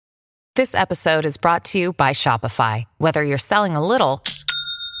This episode is brought to you by Shopify. Whether you're selling a little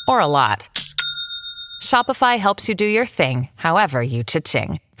or a lot, Shopify helps you do your thing, however you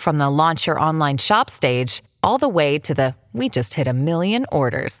cha-ching. From the launch your online shop stage, all the way to the we just hit 1 million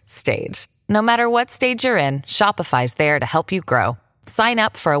orders stage. No matter what stage you're in, Shopify's there to help you grow. Sign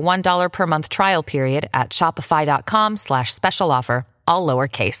up for a $1 per month trial period at shopify.com/special offer, all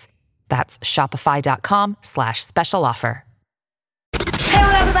lowercase. That's shopify.com/special offer. Hey,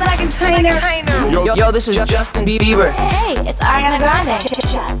 what up, it's Megan Trainor. Yo, this is Justin Bieber. Hey, it's Ariana Grande.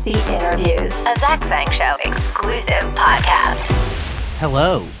 Just the Interviews, a Zach Sang Show exclusive podcast.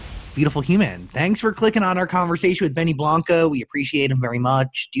 Hello, beautiful human. Thanks for clicking on our conversation with Benny Blanco. We appreciate him very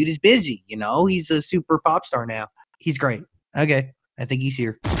much. Dude is busy, you know? He's a super pop star now. He's great. Okay, I think he's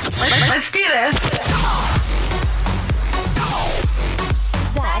here. Let's do this.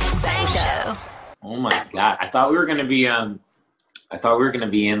 Zach Sang Show. Oh my God! I thought we were gonna be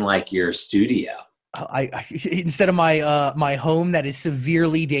in like your studio. I instead of my home that is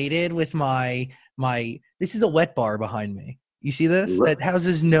severely dated with my this is a wet bar behind me. You see this? That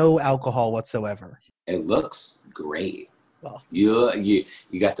houses no alcohol whatsoever. It looks great. Well, You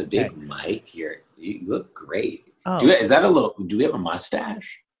got the big mic here. You look great. Oh. Do we have a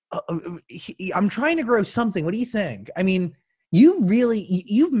mustache? I'm trying to grow something. What do you think? I mean,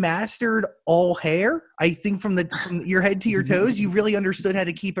 you've mastered all hair. I think from your head to your toes, you really understood how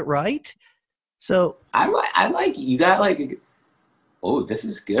to keep it right. So I like you got like. Oh, this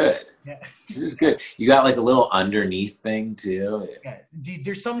is good. Yeah. This is good. You got like a little underneath thing too. Yeah, dude,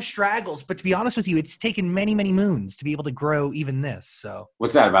 there's some straggles, but to be honest with you, it's taken many, many moons to be able to grow even this. So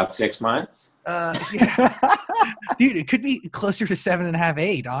what's that? About 6 months? Yeah. Dude, it could be closer to 7.5,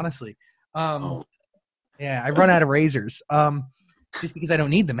 8. Honestly, yeah, I run out of razors. Just because I don't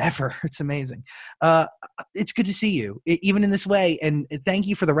need them ever. It's amazing. It's good to see you, even in this way, and thank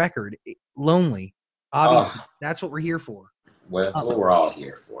you for the record. Lonely, obviously, that's what we're here for. Well, that's what we're all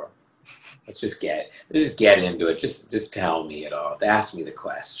here for. Let's just get into it. Just tell me it all. Ask me the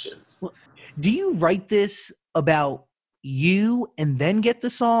questions. Do you write this about you and then get the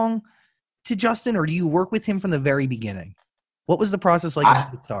song to Justin, or do you work with him from the very beginning? What was the process like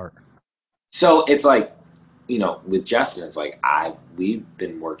at the start? So it's like, you know, with Justin, it's like we've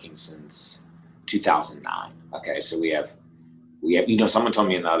been working since 2009. Okay, so we have, you know, someone told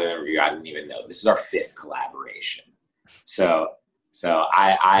me in the other interview, I didn't even know, this is our 5th collaboration. So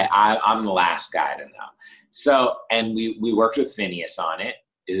I'm the last guy to know. So, and we worked with Phineas on it,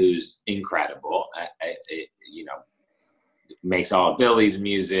 who's incredible. You know, makes all of Billy's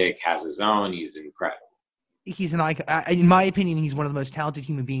music, has his own. He's incredible. He's an icon. In my opinion, he's one of the most talented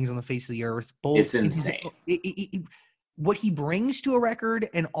human beings on the face of the earth. It's insane. What he brings to a record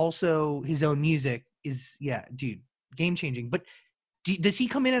and also his own music is, dude, game changing. But does he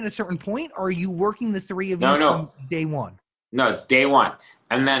come in at a certain point, or are you working the three of you from day one? No, it's day one.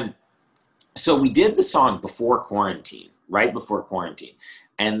 And then, so we did the song before quarantine, right before quarantine.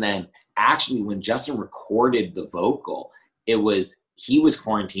 And then actually when Justin recorded the vocal, he was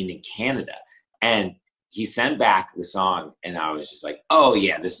quarantined in Canada. And he sent back the song and I was just like, oh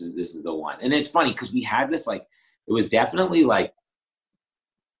yeah, this is the one. And it's funny because we had this like, it was definitely like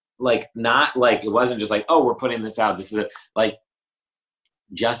not like, it wasn't just like, oh, we're putting this out. This is like,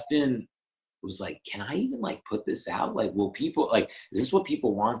 Justin was like, can I even like put this out? Like, will people like, is this what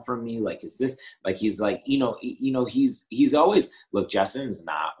people want from me? Like, is this like, he's like, you know, he's always, look, Justin's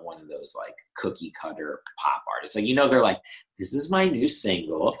not one of those like cookie cutter pop artists. Like, you know, they're like, this is my new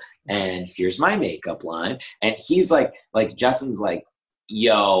single and here's my makeup line. And he's like Justin's like,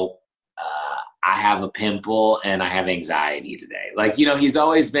 yo, I have a pimple and I have anxiety today. Like, you know, he's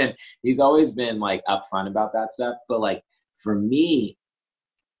always been like upfront about that stuff. But like, for me,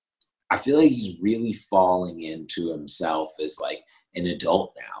 I feel like he's really falling into himself as like an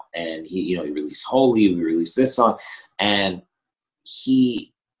adult now. And he released Holy, we released this song. And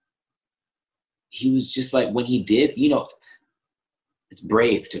he was just like, when he did, you know, it's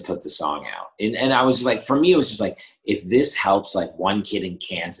brave to put the song out. And I was just like, for me, it was just like, if this helps like one kid in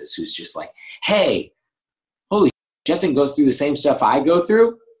Kansas who's just like, hey, holy Justin goes through the same stuff I go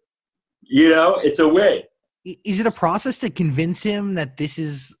through, you know, it's a win. Is it a process to convince him that this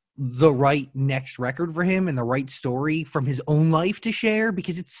is the right next record for him and the right story from his own life to share?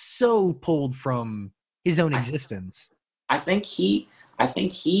 Because it's so pulled from his own existence. I think he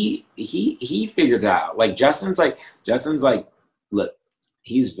figured that out. Like Justin's like, look,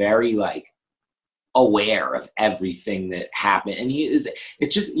 he's very like aware of everything that happened. And it's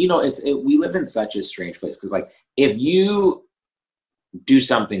just, you know, we live in such a strange place. Cause like, if you do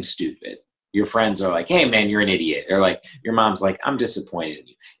something stupid your friends are like, hey man, you're an idiot. Or like your mom's like, I'm disappointed in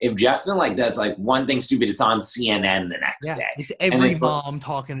you. If Justin like does like one thing stupid, it's on CNN the next day. It's every mom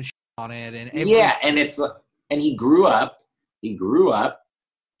talking shit on it. And and he grew up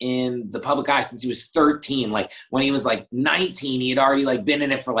in the public eye since he was 13. Like when he was like 19, he had already like been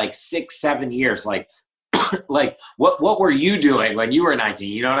in it for like 6-7 years. Like, like what were you doing when you were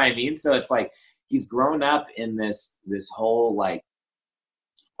 19? You know what I mean? So it's like, he's grown up in this whole like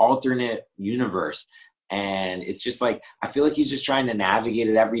alternate universe. And it's just like, I feel like he's just trying to navigate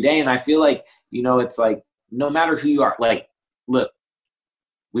it every day. And I feel like, you know, it's like, no matter who you are, like, look,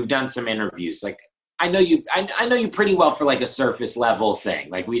 we've done some interviews. Like, I know you pretty well for like a surface level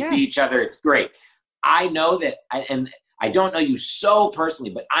thing. Like we see each other. It's great. I know that, and I don't know you so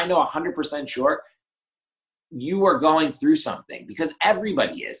personally, but I know 100% sure you are going through something, because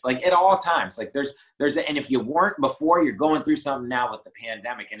everybody is, like, at all times. Like and if you weren't before, you're going through something now with the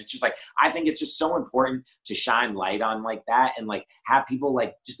pandemic. And it's just like, I think it's just so important to shine light on like that, and like have people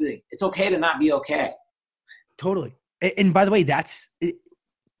like just be like, it's okay to not be okay. Totally. And by the way,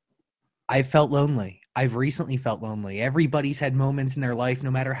 I felt lonely. I've recently felt lonely. Everybody's had moments in their life,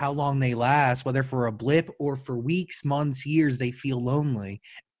 no matter how long they last, whether for a blip or for weeks, months, years, they feel lonely.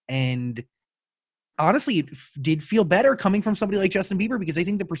 And honestly, it did feel better coming from somebody like Justin Bieber, because I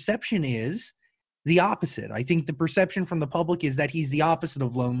think the perception is the opposite. I think the perception from the public is that he's the opposite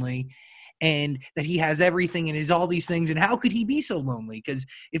of lonely, and that he has everything and is all these things. And how could he be so lonely? Because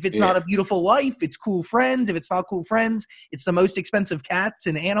if it's not a beautiful life, it's cool friends. If it's not cool friends, it's the most expensive cats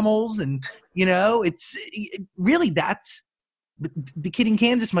and animals. And, you know, really, that's the kid in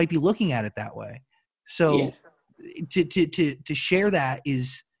Kansas might be looking at it that way. So to share that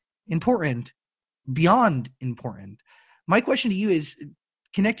is important, beyond important. My question to you is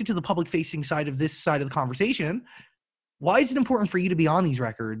connected to the public facing side of this side of the conversation. Why is it important for you to be on these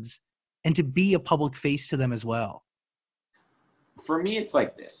records and to be a public face to them as well? For me, it's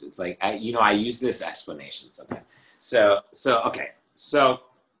like this. It's like, I use this explanation sometimes. So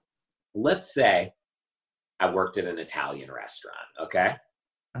let's say I worked at an Italian restaurant. Okay.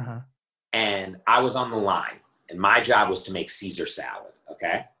 Uh-huh. And I was on the line, and my job was to make Caesar salad.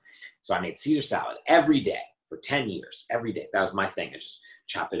 Okay. So I made Caesar salad every day for 10 years, every day. That was my thing. I just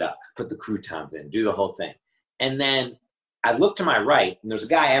chop it up, put the croutons in, do the whole thing. And then I look to my right, and there's a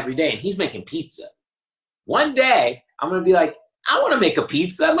guy every day, and he's making pizza. One day, I'm going to be like, I want to make a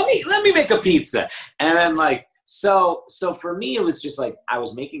pizza. Let me make a pizza. And then like, so for me, it was just like, I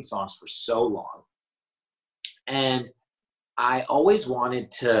was making songs for so long. And I always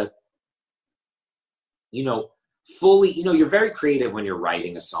wanted to, fully, you're very creative when you're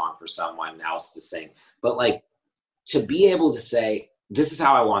writing a song for someone else to sing, but like to be able to say, this is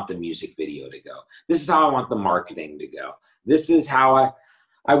how I want the music video to go. This is how I want the marketing to go. This is how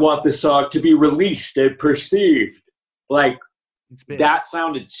I want the song to be released and perceived. Like that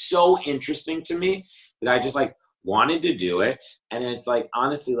sounded so interesting to me that I just like wanted to do it. And it's like,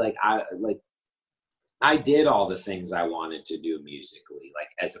 honestly, like I did all the things I wanted to do musically, like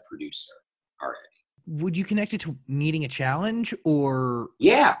as a producer already. Would you connect it to needing a challenge, or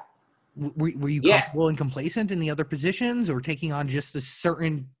were you comfortable and complacent in the other positions, or taking on just a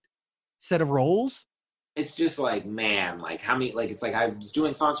certain set of roles? It's just like, man, like how many, like, it's like I was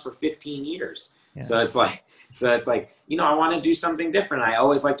doing songs for 15 years. Yeah. So it's like, I want to do something different. I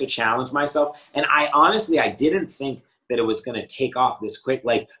always like to challenge myself. And I didn't think that it was going to take off this quick.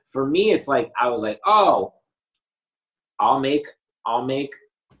 Like for me, it's like, I was like, oh, I'll make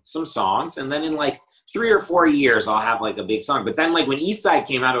some songs. And then in like 3 or 4 years, I'll have like a big song. But then like when East Side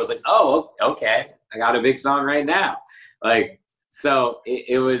came out, I was like, oh, okay, I got a big song right now. Like, so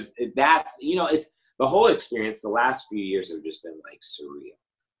it's the whole experience. The last few years have just been like surreal.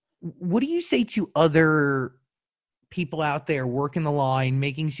 What do you say to other people out there working the line,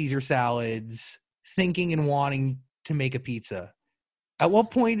 making Caesar salads, thinking and wanting to make a pizza? At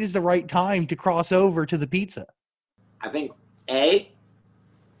what point is the right time to cross over to the pizza? I think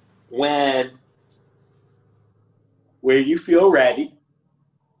when you feel ready.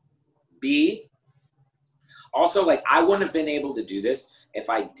 B, also, like, I wouldn't have been able to do this if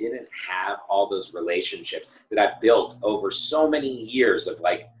I didn't have all those relationships that I've built over so many years of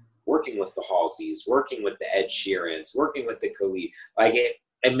like working with the Halseys, working with the Ed Sheerans, working with the Khalid. Like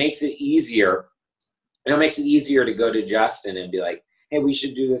it makes it easier. It makes it easier to go to Justin and be like, hey, we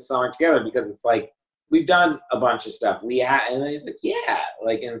should do this song together, because it's like, we've done a bunch of stuff. And then he's like, yeah.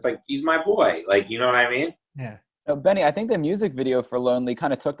 Like, and it's like, he's my boy. Like, you know what I mean? Yeah. So Benny, I think the music video for Lonely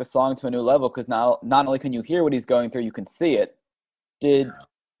kind of took the song to a new level, because now not only can you hear what he's going through, you can see it.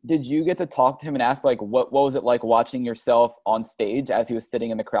 Did you get to talk to him and ask, like, what was it like watching yourself on stage as he was sitting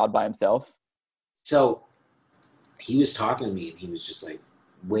in the crowd by himself? So he was talking to me and he was just like,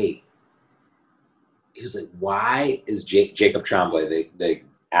 wait. He was like, why is Jacob Tremblay, the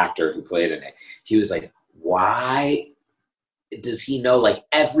actor who played in it, he was like, why does he know like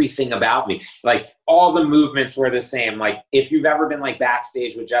everything about me? Like all the movements were the same. Like if you've ever been like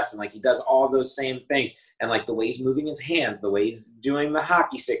backstage with Justin, like he does all those same things. And like the way he's moving his hands, the way he's doing the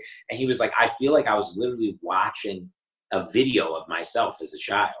hockey stick. And he was like, I feel like I was literally watching a video of myself as a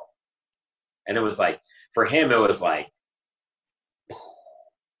child. And it was like, for him, it was like.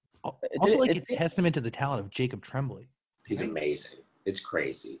 Also like a testament to the talent of Jacob Tremblay. He's amazing. It's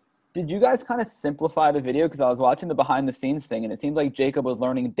crazy. Did you guys kind of simplify the video? Because I was watching the behind the scenes thing and it seemed like Jacob was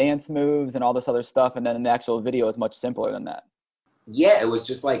learning dance moves and all this other stuff. And then in the actual video is much simpler than that. Yeah, it was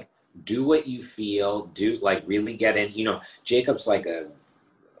just like, do what you feel, do like really get in, you know, Jacob's like a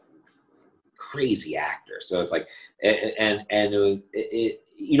crazy actor. So it's like, and it was,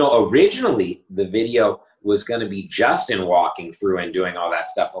 you know, originally the video was going to be Justin walking through and doing all that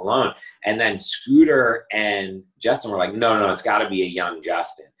stuff alone. And then Scooter and Justin were like, no, it's got to be a young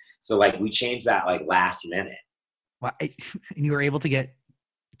Justin. So like we changed that like last minute. Well, and you were able to get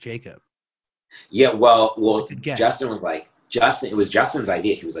Jacob. Yeah, well, Justin was like, it was Justin's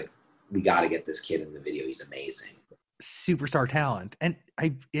idea. He was like, we got to get this kid in the video. He's amazing. Superstar talent. And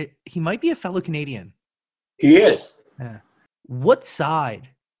he might be a fellow Canadian. He is. Yeah. What side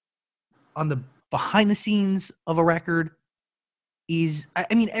on the behind the scenes of a record is,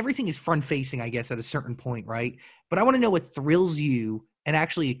 I mean, everything is front facing, I guess, at a certain point, right? But I want to know what thrills you and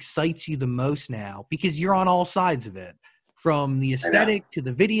actually excites you the most now, because you're on all sides of it, from the aesthetic to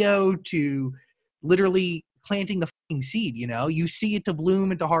the video to literally planting the fucking seed, you know? You see it to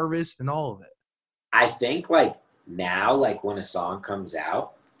bloom and to harvest and all of it. I think like now, like when a song comes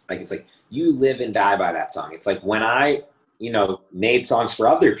out, like it's like you live and die by that song. It's like when I, you know, made songs for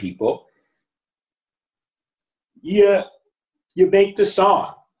other people, yeah, you make the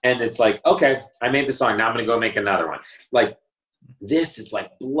song and it's like, okay, I made the song. Now I'm going to go make another one. Like this, it's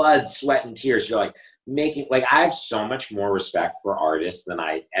like blood, sweat, and tears. You're like making, like, I have so much more respect for artists than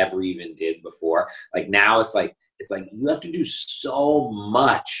I ever even did before. Like now it's like you have to do so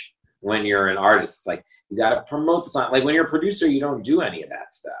much when you're an artist. It's like, you got to promote the song. Like when you're a producer, you don't do any of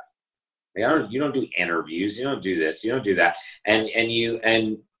that stuff. Like, you don't do interviews. You don't do this. You don't do that. And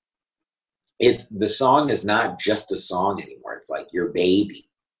it's, the song is not just a song anymore. It's like your baby.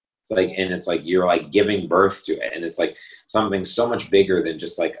 It's like, and it's like, you're like giving birth to it. And it's like something so much bigger than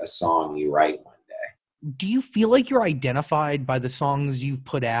just like a song you write one day. Do you feel like you're identified by the songs you've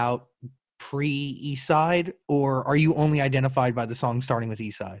put out pre-Eastside, or are you only identified by the song starting with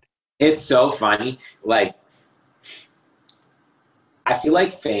Eastside? It's so funny. Like, I feel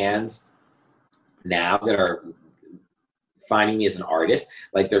like fans now that are finding me as an artist,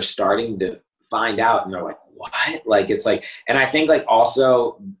 like they're starting to find out and they're like, what? Like, it's like, and I think like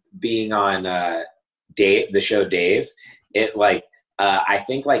also being on Dave, the show Dave, it like, I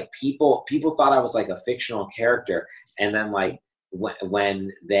think like people thought I was like a fictional character. And then like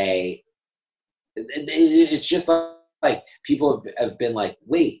when they, it's just like people have been like,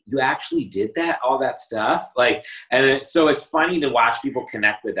 wait, you actually did that, all that stuff. Like, and so it's funny to watch people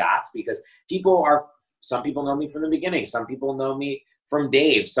connect the dots, because some people know me from the beginning. Some people know me from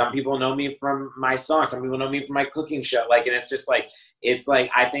Dave. Some people know me from my song. Some people know me from my cooking show. Like, and it's just like,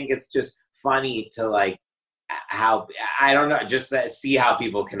 I think it's just funny to like how, I don't know, just see how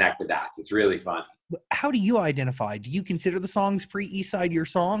people connect the dots. It's really fun. How do you identify? Do you consider the songs pre-Eastside your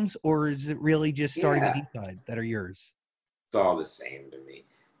songs, or is it really just starting with Eastside that are yours? It's all the same to me.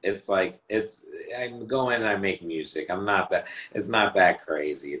 It's like, I go in and I make music. It's not that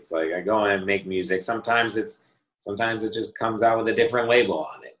crazy. It's like, I go in and make music. Sometimes it just comes out with a different label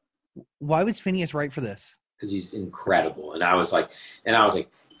on it. Why was Finneas right for this? Because he's incredible. And I was like,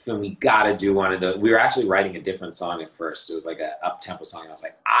 Finn, we got to do one of the, we were actually writing a different song at first. It was like an up-tempo song. And I was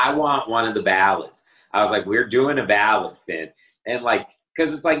like, I want one of the ballads. I was like, we're doing a ballad, Finn. And like,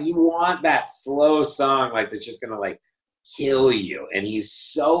 because it's like, you want that slow song, like, that's just going to like kill you. And he's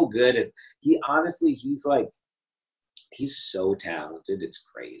so good at, he's so talented. It's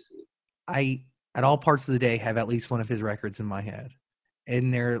crazy. I, at all parts of the day, have at least one of his records in my head.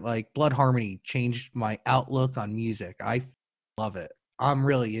 And they're like, Blood Harmony changed my outlook on music. I love it. I'm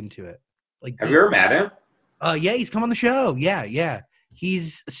really into it. Like, have you ever met him? Yeah, he's come on the show. Yeah.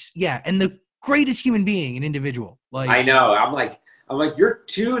 And the greatest human being, an individual. Like, I know. I'm like, you're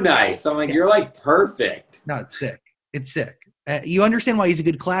too nice. I'm like, You're like perfect. No, it's sick. It's sick. You understand why he's a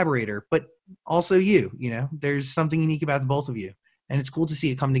good collaborator, but also you know, there's something unique about the both of you. And it's cool to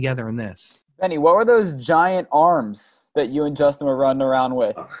see it come together in this. Benny, what were those giant arms that you and Justin were running around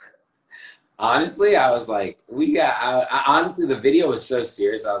with? Honestly, I was like, honestly, the video was so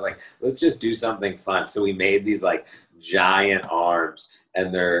serious. I was like, let's just do something fun. So we made these like giant arms,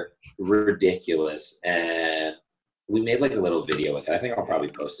 and they're ridiculous. And we made like a little video with it. I think I'll probably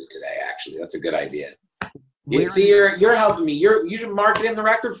post it today. Actually, that's a good idea. You see, you're helping me. You should market in the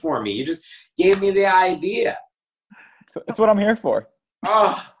record for me. You just gave me the idea. That's what I'm here for.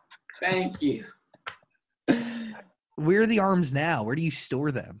 Oh, thank you. Where are the arms now? Where do you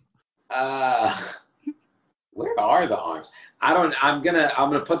store them? Where are the arms? I'm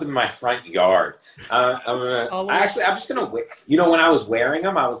gonna put them in my front yard. I'm just gonna wear. You know, when I was wearing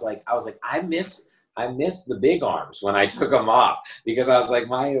them, I was like, I miss the big arms when I took them off, because I was like,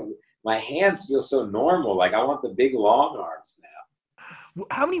 my hands feel so normal. Like, I want the big long arms now.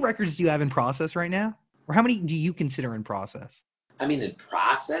 How many records do you have in process right now? Or how many do you consider in process? I mean, in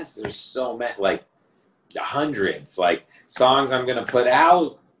process, there's so many, like hundreds, like songs I'm gonna put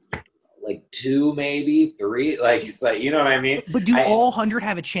out, like 2, maybe 3. Like, it's like, you know what I mean? But do all 100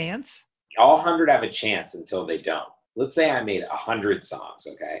 have a chance? All 100 have a chance until they don't. Let's say I made 100 songs,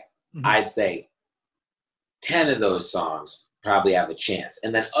 okay? Mm-hmm. I'd say 10 of those songs probably have a chance.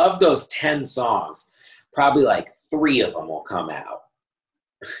 And then of those 10 songs, probably like 3 of them will come out.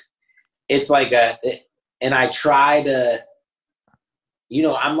 It's like and I try to, you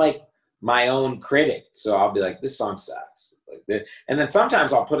know, I'm like my own critic. So I'll be like, this song sucks. And then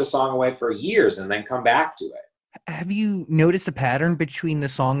sometimes I'll put a song away for years and then come back to it. Have you noticed a pattern between the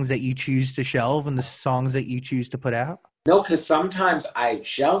songs that you choose to shelve and the songs that you choose to put out? No, because sometimes I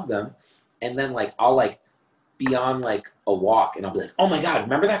shelve them, and then like I'll like be on like a walk, and I'll be like, oh my God,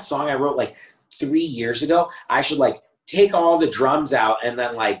 remember that song I wrote like 3 years ago? I should like take all the drums out and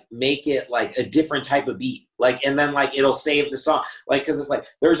then like make it like a different type of beat. Like, and then like it'll save the song. Like, cause it's like,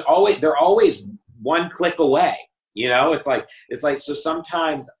 they're always one click away, you know? It's like, so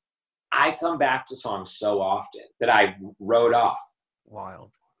sometimes I come back to songs so often that I wrote off.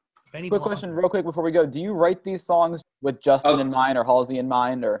 Wild. Quick question real quick before we go. Do you write these songs with Justin in mind or Halsey in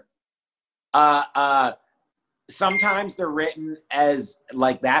mind, or? Sometimes they're written as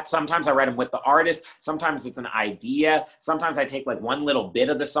like that. Sometimes I write them with the artist. Sometimes it's an idea. Sometimes I take like one little bit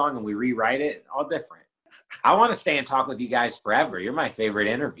of the song and we rewrite it. All different. I want to stay and talk with you guys forever. You're my favorite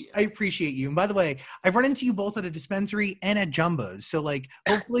interview. I appreciate you. And by the way, I've run into you both at a dispensary and at Jumbo's. So like,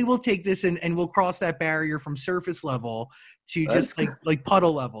 hopefully we'll take this and we'll cross that barrier from surface level to just like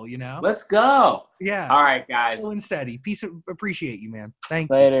puddle level, you know? Let's go. Yeah. All right, guys. Slow and steady. Appreciate you, man. Thank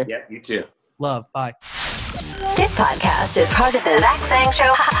you. Later. Yep, you too. Love. Bye. This podcast is part of the Zach Sang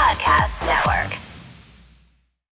Show Podcast Network.